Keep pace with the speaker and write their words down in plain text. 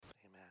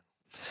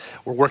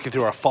We're working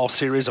through our fall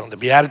series on the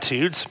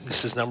Beatitudes.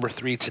 This is number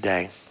 3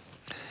 today.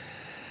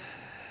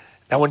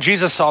 Now, when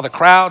Jesus saw the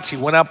crowds, he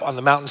went up on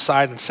the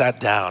mountainside and sat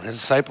down. His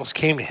disciples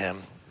came to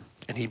him,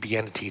 and he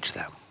began to teach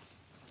them.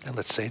 And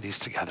let's say these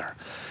together.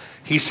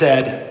 He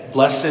said,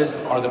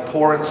 "Blessed are the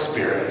poor in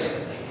spirit,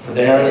 for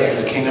theirs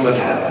is the kingdom of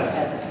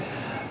heaven.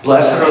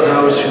 Blessed are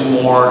those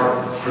who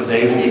mourn, for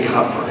they will be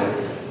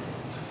comforted.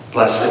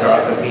 Blessed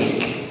are the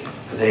meek,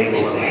 for they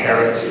will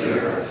inherit the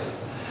earth.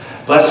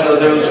 Blessed are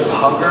those who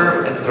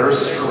hunger and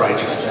thirst for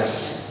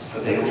righteousness,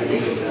 for they will be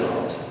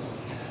filled.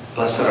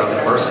 Blessed are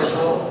the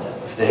merciful,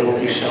 for they will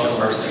be shown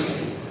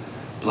mercy.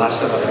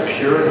 Blessed are the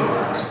pure in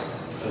heart,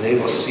 for they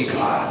will see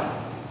God.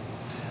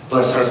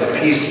 Blessed are the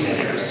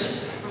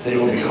peacemakers, for they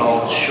will be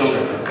called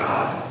children of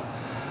God.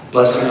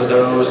 Blessed are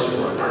those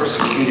who are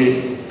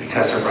persecuted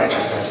because of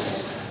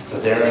righteousness, for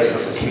theirs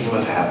is the kingdom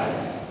of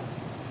heaven.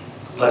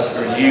 Blessed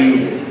are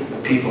you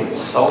when people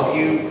insult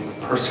you,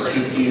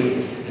 persecute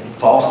you,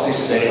 falsely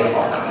say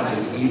all kinds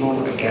of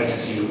evil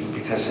against you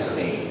because of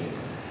me.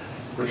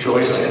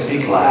 Rejoice and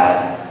be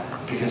glad,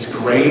 because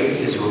great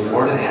is your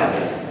reward in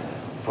heaven,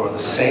 for in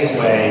the same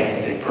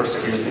way they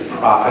persecuted the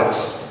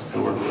prophets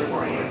who were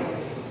before you."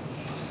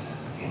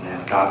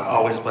 Amen. God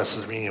always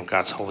blesses the reading of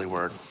God's holy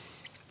word.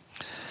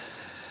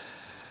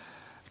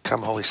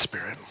 Come, Holy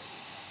Spirit.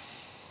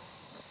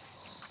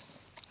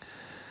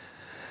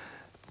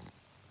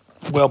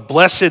 Well,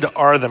 blessed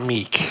are the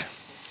meek.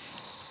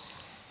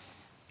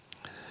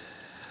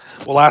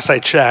 Well, last I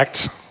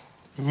checked,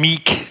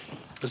 meek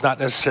is not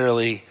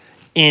necessarily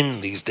in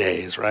these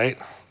days, right?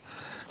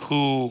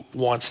 Who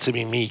wants to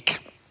be meek?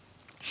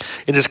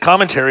 In his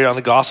commentary on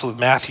the Gospel of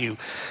Matthew,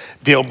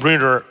 Dale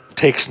Bruner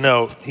takes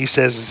note. He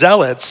says,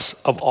 "Zealots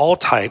of all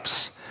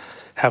types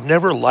have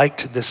never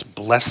liked this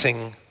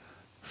blessing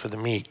for the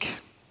meek.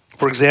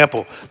 For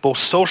example, both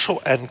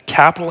social and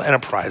capital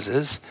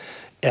enterprises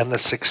and the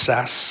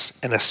success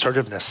and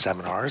assertiveness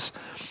seminars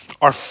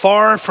are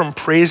far from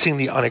praising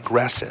the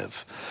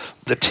unaggressive,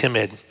 the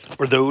timid,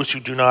 or those who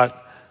do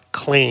not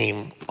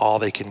claim all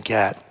they can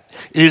get.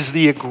 It is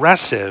the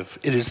aggressive,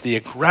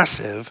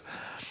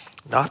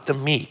 not the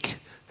meek,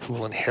 who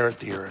will inherit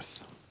the earth.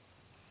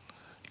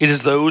 It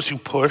is those who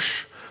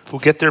push, who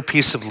get their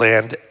piece of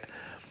land.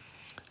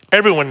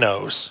 Everyone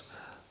knows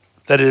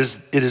that it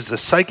is the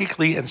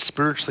psychically and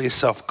spiritually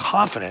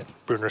self-confident,"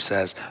 Bruner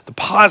says, "the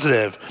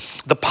positive,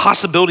 the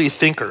possibility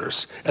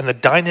thinkers, and the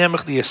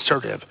dynamically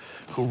assertive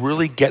who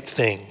really get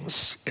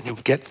things and who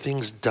get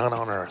things done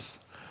on earth.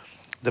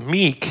 The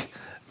meek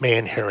may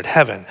inherit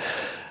heaven.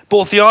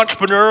 Both the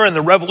entrepreneur and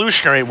the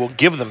revolutionary will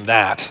give them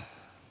that,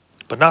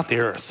 but not the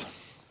earth.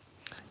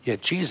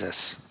 Yet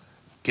Jesus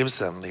gives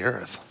them the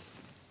earth."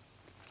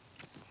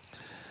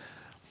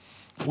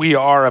 We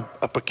are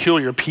a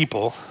peculiar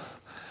people.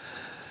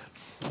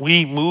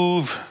 We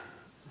move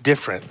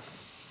different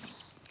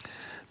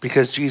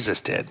because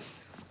Jesus did.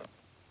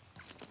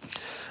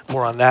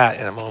 More on that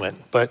in a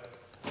moment. But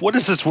what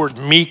does this word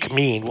meek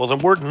mean? Well, the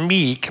word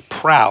meek,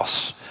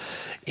 praus,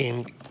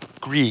 in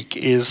Greek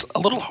is a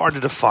little hard to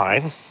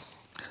define.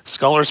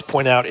 Scholars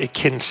point out it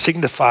can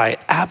signify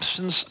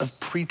absence of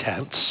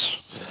pretense,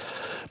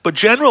 but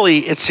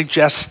generally it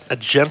suggests a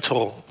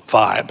gentle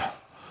vibe,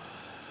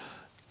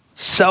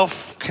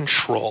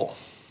 self-control,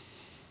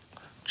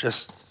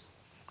 just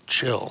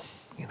chill,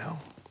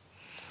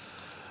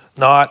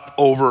 not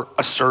over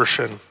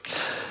assertion.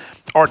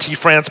 R.T.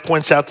 France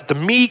points out that the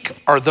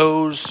meek are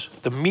those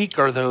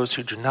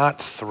who do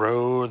not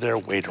throw their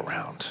weight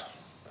around.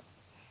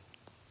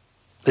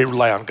 They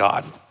rely on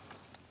God.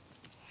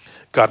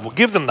 God will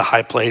give them the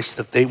high place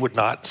that they would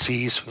not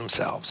seize for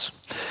themselves.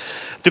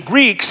 The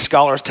Greeks,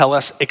 scholars tell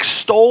us,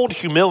 extolled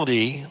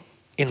humility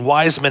in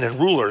wise men and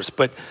rulers,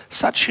 but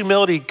such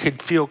humility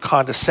could feel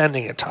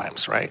condescending at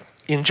times, right?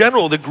 In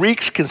general, the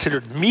Greeks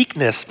considered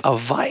meekness a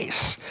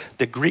vice.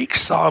 The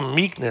Greeks saw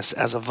meekness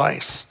as a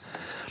vice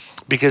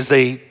because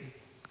they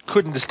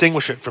couldn't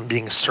distinguish it from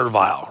being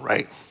servile,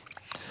 right?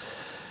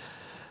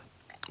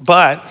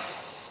 But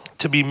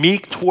to be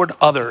meek toward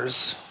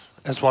others,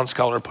 as one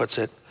scholar puts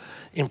it,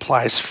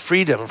 implies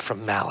freedom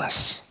from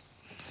malice,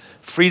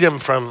 freedom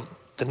from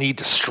the need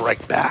to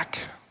strike back,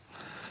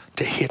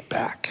 to hit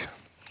back.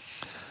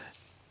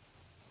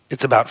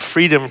 It's about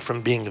freedom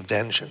from being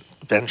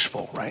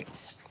vengeful, right?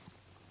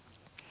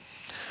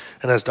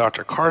 And as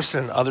Dr.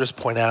 Carson and others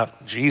point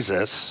out,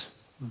 Jesus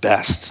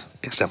best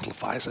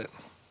exemplifies it.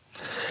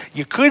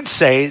 You could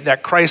say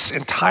that Christ's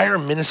entire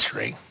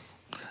ministry,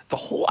 the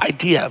whole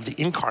idea of the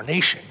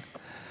incarnation,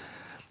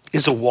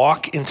 is a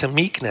walk into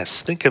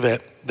meekness. Think of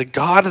it, the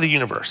God of the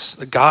universe,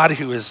 the God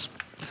who is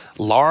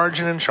large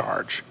and in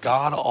charge,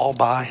 God all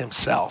by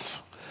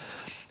himself,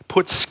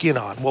 puts skin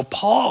on. Well,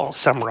 Paul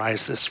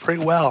summarized this very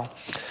well.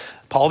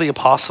 Paul the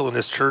apostle in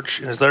his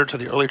letter to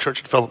the early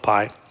church at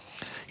Philippi,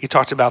 he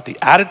talked about the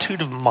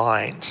attitude of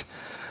mind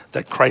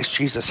that Christ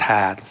Jesus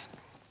had,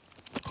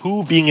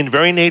 who, being in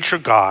very nature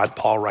God,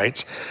 Paul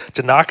writes,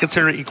 did not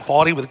consider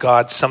equality with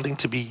God something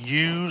to be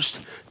used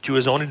to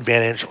his own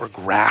advantage or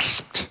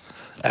grasped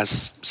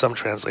as some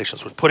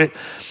translations would put it.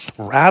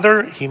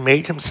 Rather, he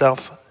made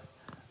himself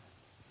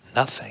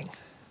nothing,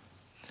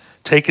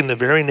 taking the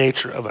very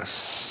nature of a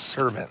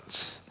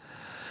servant.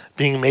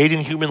 Being made in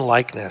human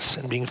likeness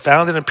and being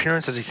found in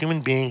appearance as a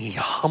human being, he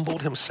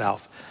humbled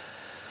himself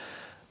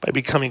by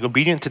becoming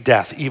obedient to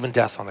death, even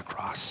death on the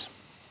cross.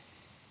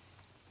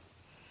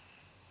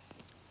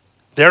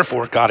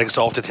 Therefore, God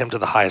exalted him to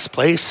the highest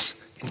place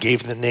and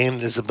gave him the name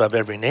that is above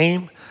every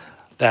name,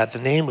 that at the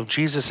name of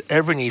Jesus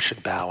every knee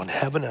should bow in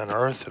heaven and on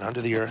earth and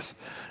under the earth,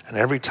 and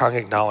every tongue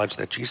acknowledge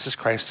that Jesus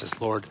Christ is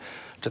Lord,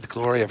 to the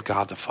glory of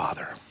God the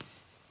Father.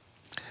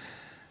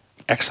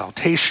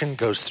 Exaltation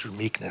goes through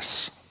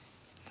meekness.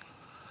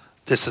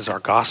 This is our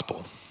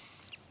gospel.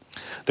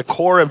 The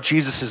core of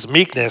Jesus'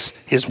 meekness,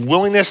 his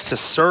willingness to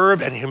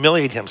serve and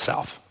humiliate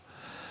himself.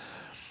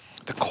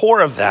 The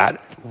core of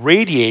that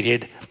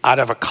radiated out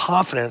of a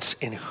confidence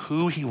in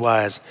who he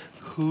was,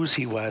 whose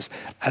he was,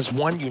 as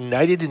one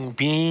united in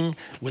being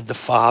with the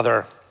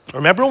Father.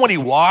 Remember when he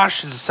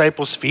washed his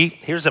disciples' feet?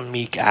 Here's a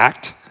meek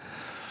act.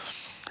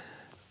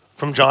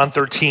 From John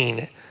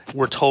 13,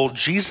 we're told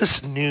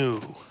Jesus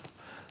knew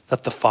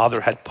that the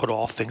Father had put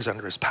all things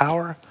under his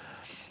power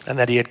and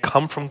that he had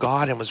come from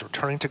God and was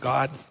returning to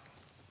God.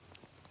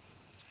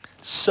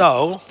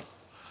 So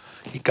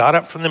he got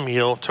up from the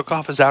meal, took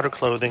off his outer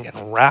clothing,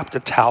 and wrapped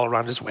a towel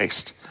around his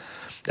waist.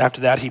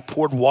 After that, he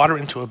poured water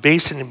into a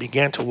basin and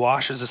began to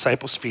wash his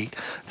disciples' feet,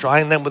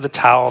 drying them with a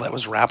towel that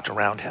was wrapped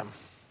around him.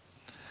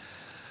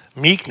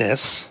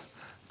 Meekness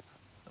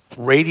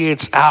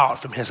radiates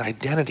out from his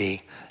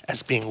identity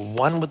as being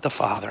one with the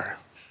Father,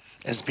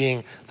 as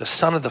being the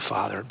Son of the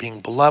Father,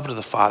 being beloved of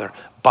the Father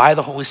by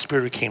the Holy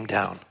Spirit who came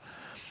down.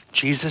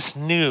 Jesus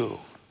knew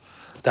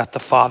that the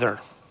Father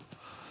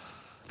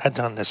had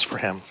done this for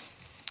him.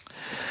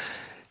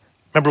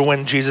 Remember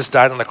when Jesus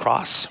died on the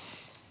cross?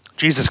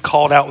 Jesus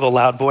called out with a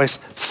loud voice,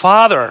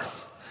 "Father,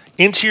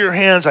 into your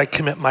hands I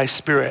commit my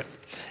spirit."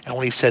 And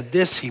when he said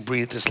this, he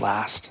breathed his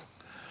last.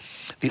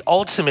 The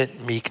ultimate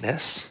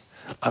meekness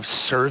of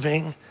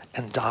serving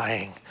and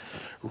dying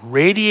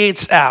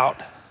radiates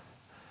out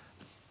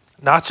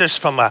not just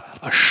from a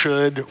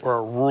should or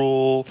a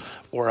rule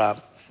or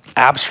a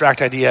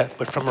abstract idea,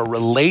 but from a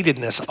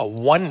relatedness, a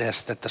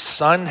oneness that the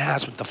Son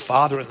has with the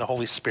Father and the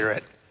Holy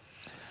Spirit.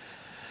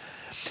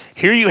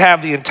 Here you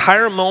have the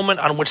entire moment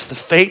on which the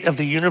fate of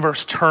the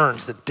universe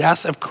turns, the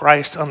death of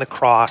Christ on the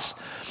cross,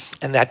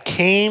 and that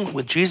came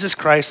with Jesus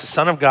Christ, the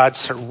Son of God,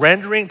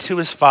 surrendering to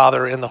his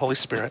Father in the Holy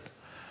Spirit.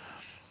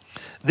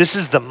 This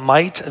is the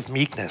might of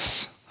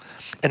meekness,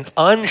 an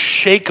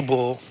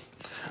unshakable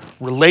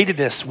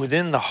relatedness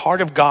within the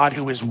heart of God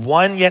who is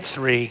one yet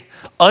three,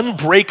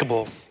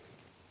 unbreakable,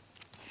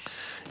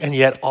 and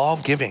yet all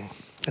giving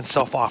and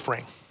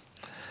self-offering.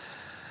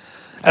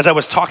 As I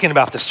was talking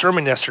about the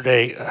sermon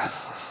yesterday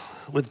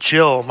with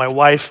Jill, my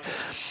wife,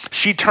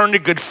 she turned a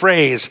good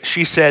phrase.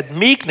 She said,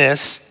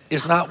 "Meekness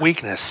is not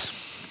weakness."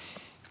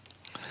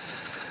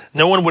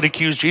 No one would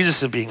accuse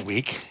Jesus of being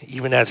weak,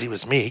 even as he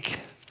was meek.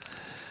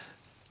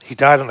 He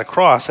died on the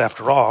cross,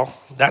 after all.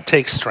 That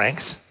takes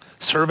strength.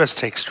 Service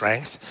takes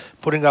strength.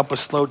 Putting up with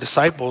slow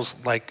disciples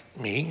like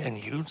me and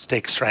you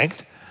takes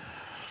strength.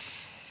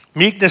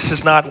 Meekness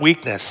is not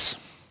weakness.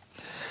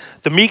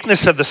 The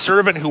meekness of the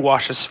servant who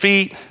washes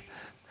feet,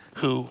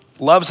 who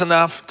loves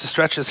enough to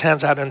stretch his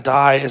hands out and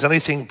die, is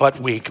anything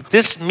but weak.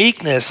 This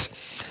meekness,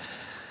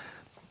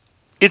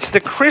 it's the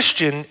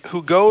Christian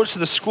who goes to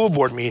the school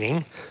board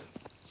meeting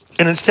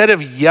and instead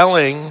of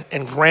yelling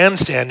and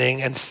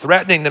grandstanding and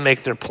threatening to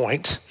make their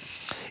point,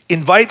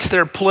 invites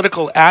their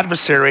political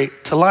adversary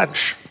to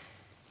lunch,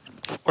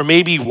 or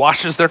maybe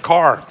washes their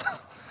car.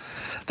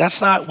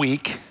 That's not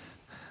weak,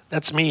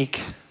 that's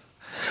meek.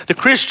 The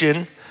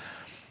Christian,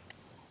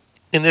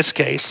 in this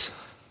case,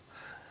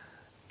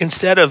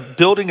 instead of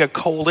building a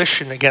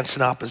coalition against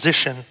an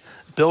opposition,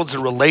 builds a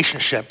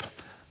relationship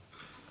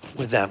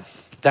with them.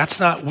 That's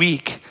not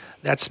weak,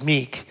 that's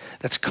meek.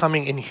 That's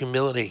coming in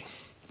humility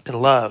and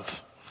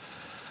love.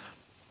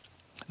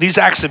 These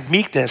acts of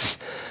meekness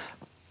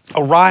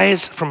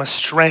arise from a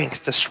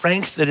strength, the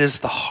strength that is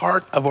the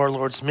heart of our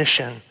Lord's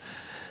mission.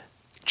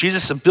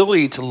 Jesus'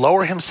 ability to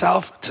lower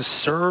himself, to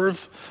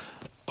serve,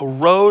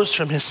 arose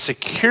from his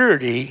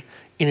security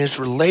in his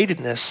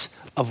relatedness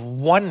of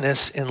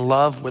oneness in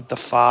love with the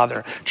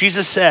Father.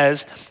 Jesus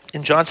says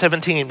in John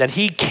 17 that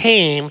he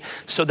came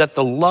so that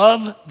the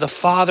love the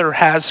Father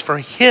has for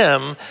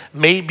him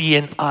may be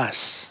in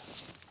us.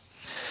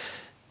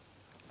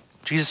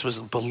 Jesus was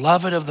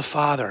beloved of the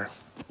Father,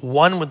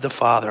 one with the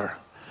Father.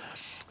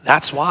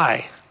 That's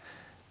why.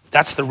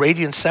 That's the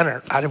radiant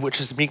center out of which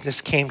his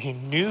meekness came. He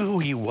knew who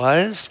he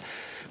was,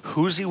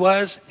 whose he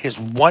was, his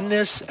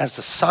oneness as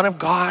the Son of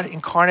God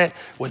incarnate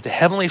with the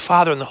Heavenly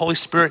Father and the Holy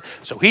Spirit.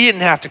 So he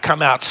didn't have to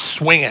come out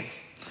swinging.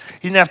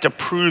 He didn't have to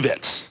prove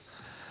it.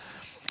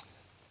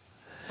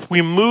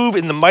 We move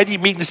in the mighty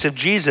meekness of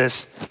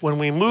Jesus when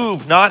we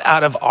move not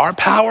out of our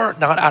power,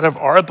 not out of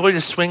our ability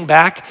to swing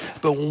back,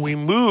 but when we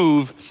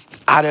move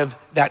out of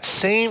that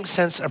same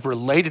sense of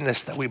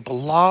relatedness that we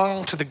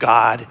belong to the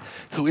God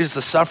who is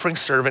the suffering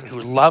servant,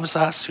 who loves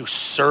us, who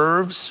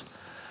serves,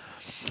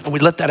 and we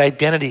let that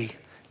identity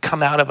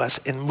come out of us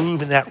and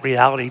move in that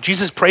reality.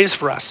 Jesus prays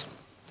for us.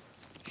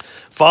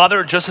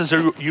 Father, just as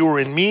you are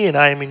in me and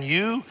I am in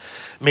you,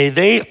 may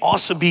they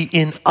also be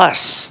in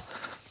us,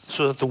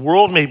 so that the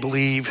world may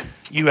believe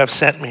you have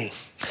sent me.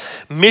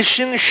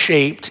 Mission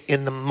shaped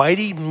in the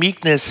mighty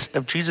meekness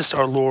of Jesus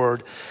our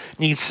Lord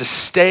needs to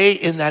stay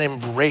in that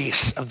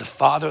embrace of the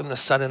Father and the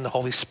Son and the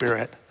Holy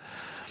Spirit,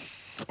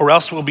 or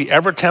else we'll be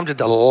ever tempted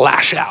to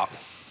lash out,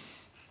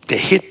 to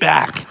hit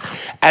back,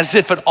 as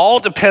if it all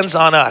depends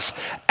on us,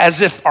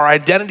 as if our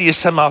identity is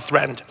somehow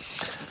threatened.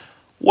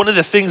 One of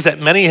the things that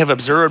many have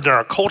observed in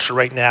our culture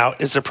right now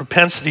is a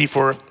propensity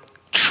for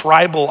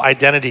tribal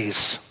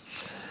identities.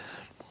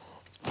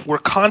 We're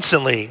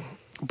constantly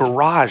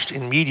barraged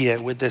in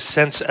media with this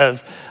sense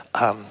of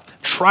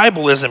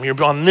tribalism.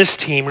 You're on this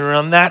team, you're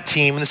on that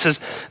team. And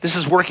this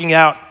is working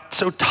out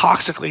so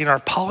toxically in our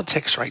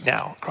politics right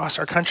now across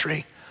our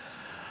country.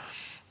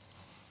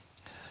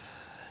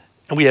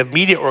 And we have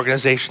media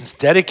organizations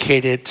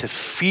dedicated to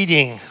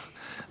feeding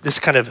this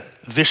kind of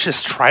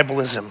vicious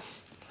tribalism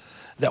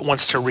that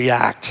wants to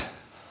react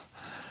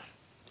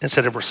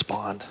instead of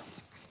respond.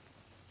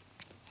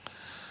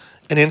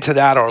 And into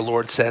that our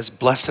Lord says,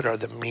 blessed are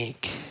the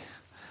meek.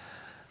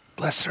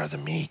 Blessed are the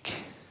meek.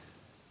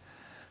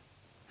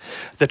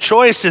 The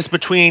choice is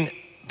between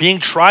being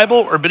tribal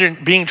or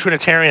being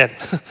Trinitarian.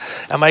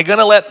 Am I going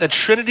to let the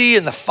Trinity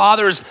and the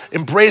Father's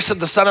embrace of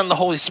the Son and the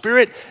Holy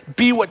Spirit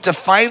be what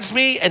defines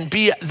me and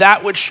be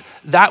that which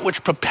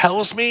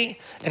propels me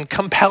and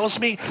compels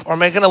me? Or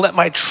am I going to let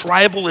my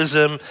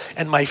tribalism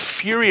and my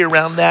fury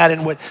around that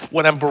and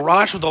what I'm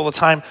barraged with all the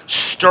time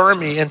stir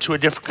me into a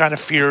different kind of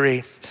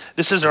fury?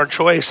 This is our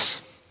choice.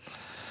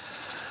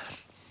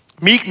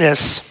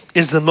 Meekness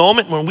is the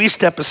moment when we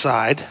step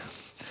aside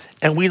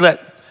and we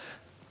let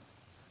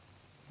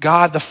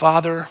God the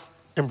Father,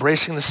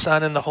 embracing the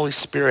Son and the Holy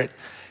Spirit,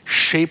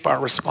 shape our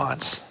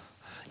response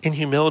in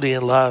humility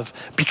and love,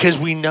 because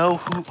we know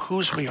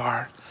whose we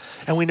are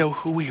and we know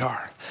who we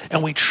are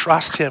and we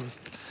trust him.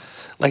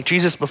 Like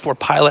Jesus before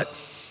Pilate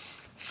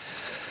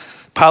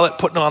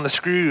putting on the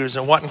screws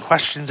and wanting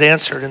questions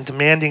answered and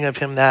demanding of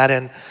him that,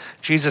 and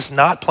Jesus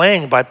not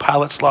playing by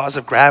Pilate's laws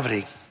of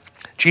gravity.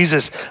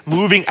 Jesus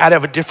moving out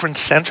of a different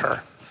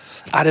center,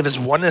 out of his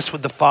oneness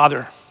with the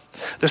Father.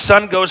 The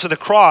Son goes to the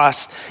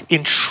cross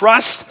in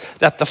trust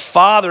that the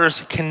Father's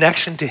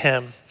connection to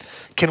him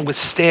can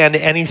withstand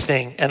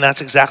anything, and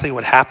that's exactly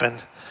what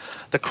happened.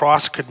 The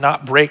cross could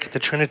not break the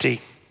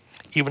Trinity,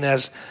 even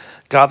as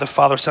God the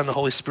Father, Son, and the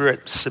Holy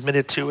Spirit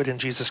submitted to it in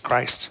Jesus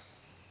Christ.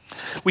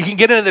 We can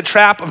get into the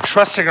trap of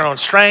trusting our own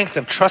strength,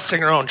 of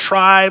trusting our own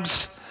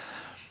tribes,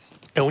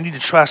 and we need to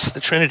trust the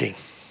Trinity.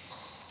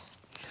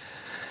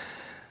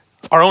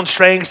 Our own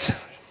strength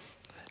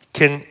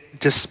can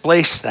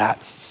displace that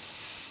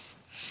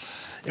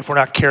if we're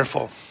not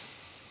careful.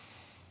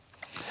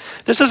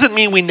 This doesn't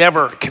mean we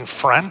never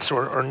confront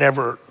or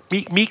never,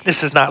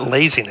 meekness is not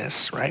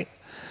laziness, right?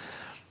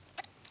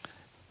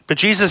 But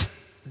Jesus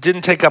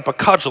didn't take up a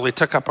cudgel, he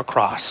took up a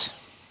cross.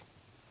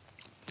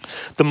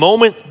 The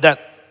moment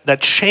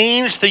that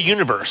changed the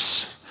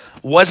universe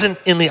wasn't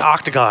in the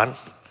octagon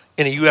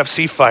in a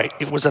UFC fight,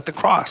 it was at the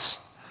cross.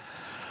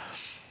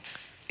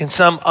 In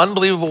some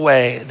unbelievable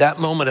way, that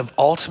moment of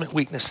ultimate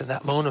weakness and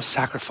that moment of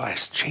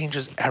sacrifice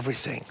changes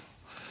everything.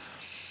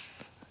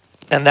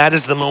 And that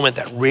is the moment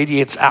that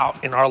radiates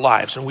out in our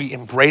lives when we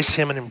embrace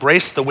him and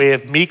embrace the way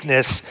of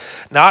meekness,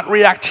 not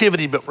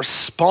reactivity, but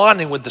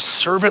responding with the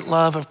servant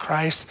love of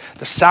Christ,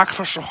 the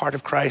sacrificial heart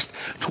of Christ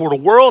toward a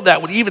world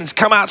that would even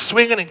come out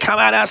swinging and come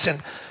at us.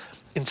 And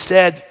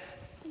instead,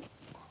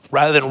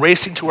 rather than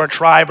racing to our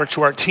tribe or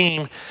to our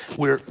team,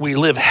 we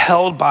live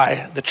held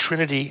by the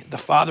Trinity, the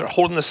Father,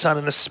 holding the Son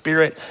and the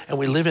Spirit, and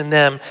we live in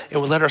them,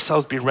 and we let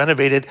ourselves be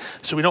renovated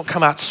so we don't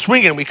come out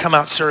swinging, we come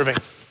out serving.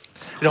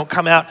 We don't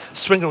come out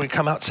swinging, we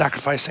come out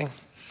sacrificing.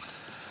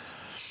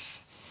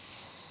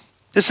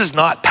 This is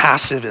not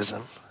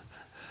passivism.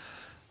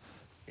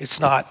 It's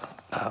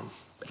not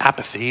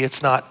apathy.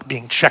 It's not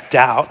being checked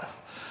out.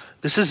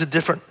 This is a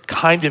different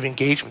kind of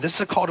engagement. This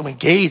is a call to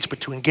engage, but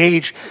to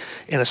engage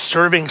in a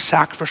serving,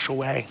 sacrificial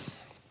way.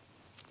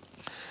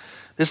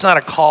 This is not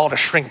a call to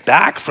shrink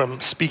back from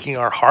speaking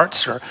our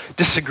hearts or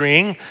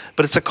disagreeing,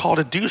 but it's a call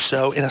to do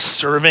so in a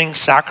serving,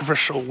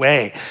 sacrificial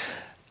way.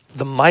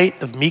 The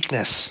might of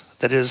meekness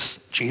that is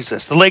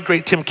Jesus. The late,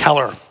 great Tim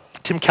Keller,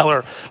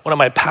 one of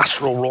my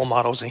pastoral role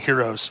models and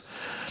heroes,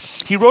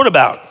 he wrote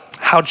about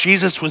how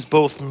Jesus was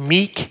both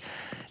meek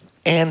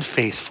and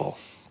faithful,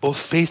 both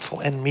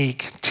faithful and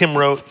meek. Tim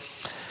wrote,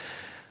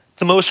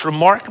 the most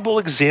remarkable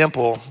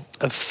example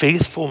of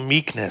faithful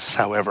meekness,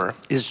 however,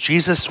 is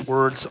Jesus'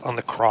 words on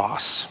the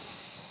cross.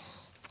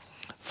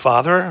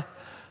 Father,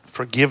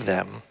 forgive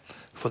them,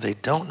 for they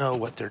don't know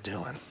what they're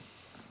doing.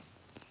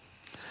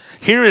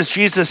 Here is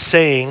Jesus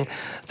saying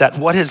that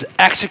what his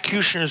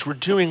executioners were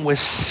doing with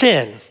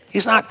sin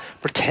He's not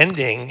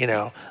pretending,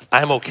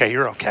 I'm okay,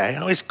 you're okay.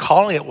 No, he's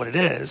calling it what it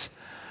is.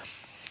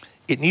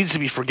 It needs to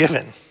be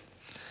forgiven.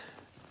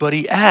 But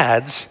he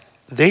adds,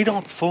 they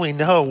don't fully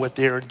know what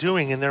they are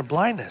doing in their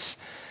blindness.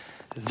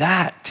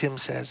 That, Tim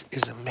says,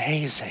 is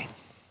amazing.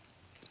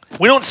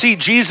 We don't see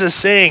Jesus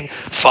saying,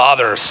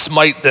 Father,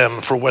 smite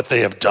them for what they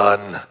have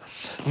done.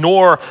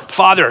 Nor,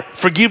 Father,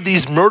 forgive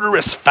these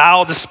murderous,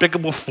 foul,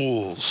 despicable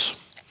fools.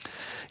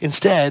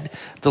 Instead,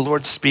 the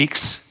Lord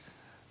speaks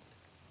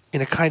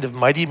in a kind of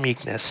mighty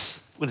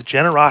meekness with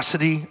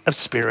generosity of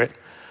spirit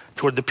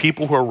toward the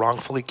people who are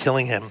wrongfully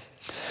killing him.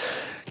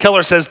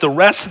 Keller says the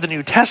rest of the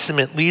New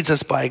Testament leads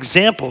us by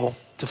example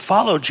to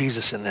follow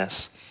Jesus in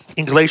this.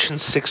 In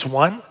Galatians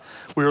 6:1,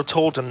 we are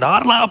told to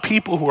not allow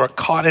people who are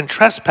caught in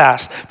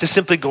trespass to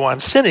simply go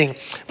on sinning.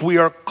 We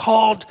are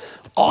called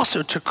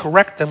also to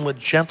correct them with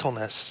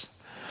gentleness.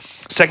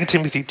 2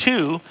 Timothy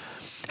 2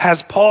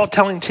 has Paul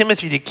telling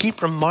Timothy to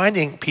keep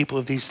reminding people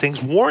of these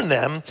things, warn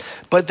them,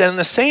 but then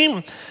the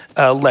same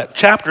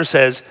chapter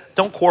says,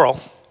 don't quarrel,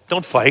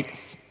 don't fight,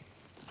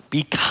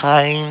 be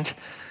kind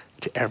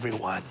to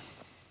everyone.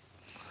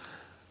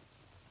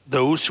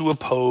 Those who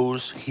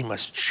oppose, he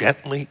must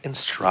gently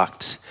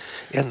instruct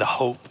in the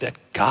hope that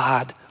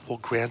God will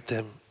grant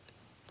them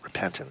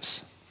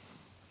repentance.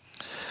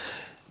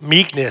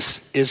 Meekness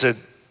is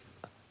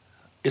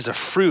a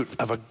fruit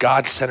of a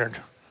God-centered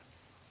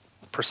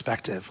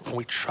perspective. When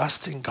we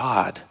trust in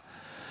God,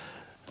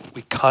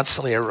 we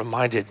constantly are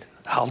reminded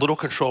how little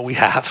control we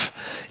have,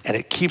 and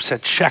it keeps a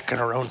check in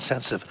our own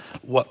sense of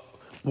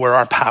where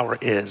our power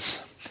is.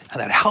 And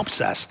that helps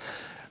us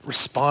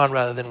respond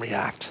rather than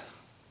react.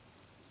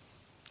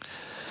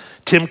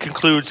 Tim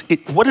concludes,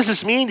 what does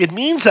this mean? It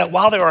means that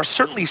while there are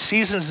certainly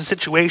seasons and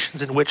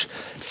situations in which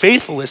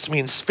faithfulness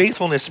means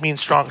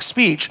strong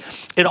speech,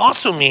 it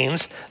also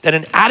means that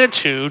an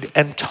attitude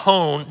and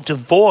tone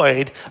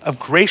devoid of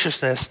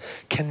graciousness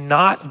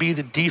cannot be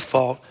the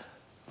default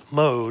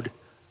mode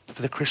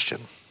for the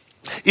Christian.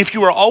 If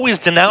you are always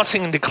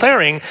denouncing and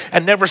declaring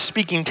and never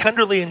speaking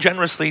tenderly and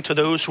generously to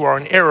those who are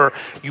in error,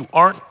 you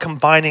aren't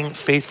combining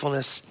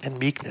faithfulness and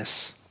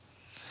meekness.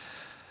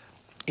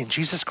 In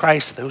Jesus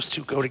Christ, those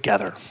two go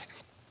together.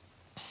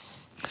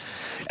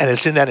 And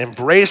it's in that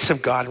embrace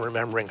of God and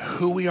remembering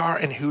who we are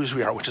and whose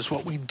we are, which is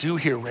what we do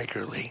here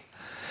regularly.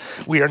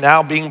 We are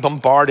now being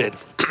bombarded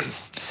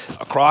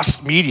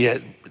across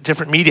media,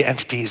 different media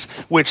entities,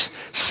 which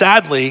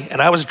sadly,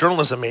 and I was a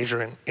journalism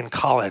major in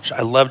college.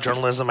 I love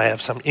journalism. I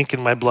have some ink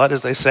in my blood,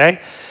 as they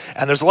say.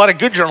 And there's a lot of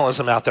good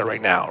journalism out there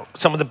right now,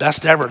 some of the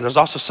best ever. There's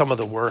also some of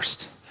the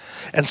worst.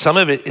 And some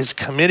of it is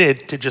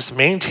committed to just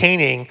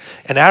maintaining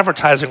an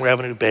advertising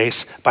revenue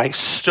base by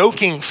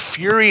stoking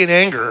fury and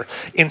anger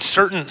in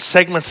certain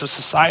segments of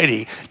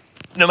society,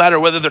 no matter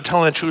whether they're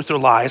telling the truth or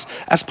lies,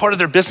 as part of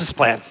their business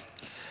plan.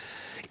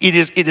 It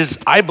is,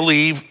 I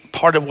believe,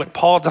 part of what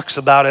Paul talks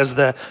about as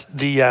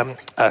the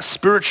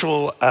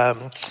spiritual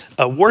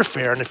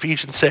warfare in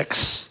Ephesians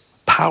 6,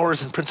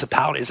 powers and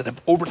principalities that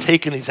have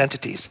overtaken these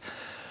entities.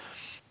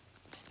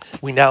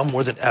 We now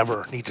more than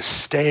ever need to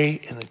stay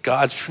in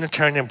God's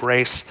Trinitarian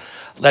embrace.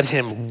 Let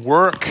him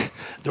work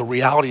the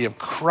reality of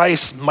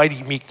Christ's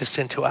mighty meekness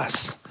into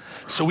us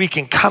so we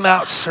can come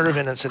out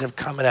serving instead of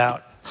coming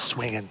out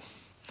swinging.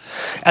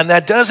 And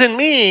that doesn't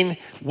mean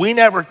we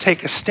never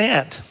take a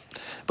stand,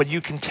 but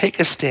you can take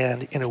a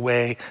stand in a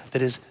way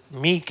that is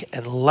meek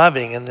and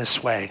loving in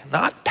this way.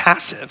 Not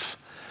passive,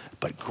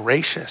 but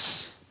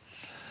gracious.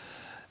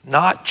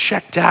 Not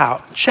checked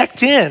out,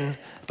 checked in,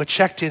 but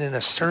checked in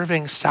a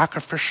serving,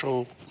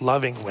 sacrificial,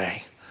 loving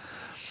way.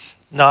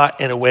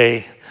 Not in a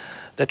way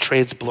that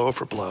trades blow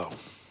for blow.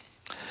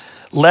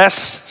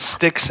 Less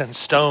sticks and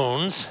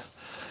stones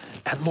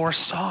and more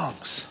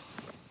songs.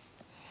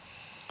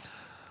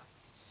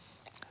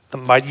 The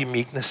mighty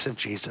meekness of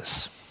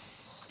Jesus.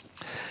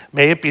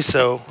 May it be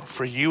so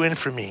for you and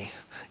for me,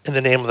 in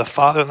the name of the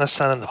Father and the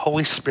Son and the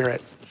Holy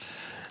Spirit.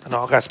 And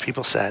all God's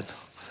people said,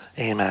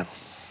 amen.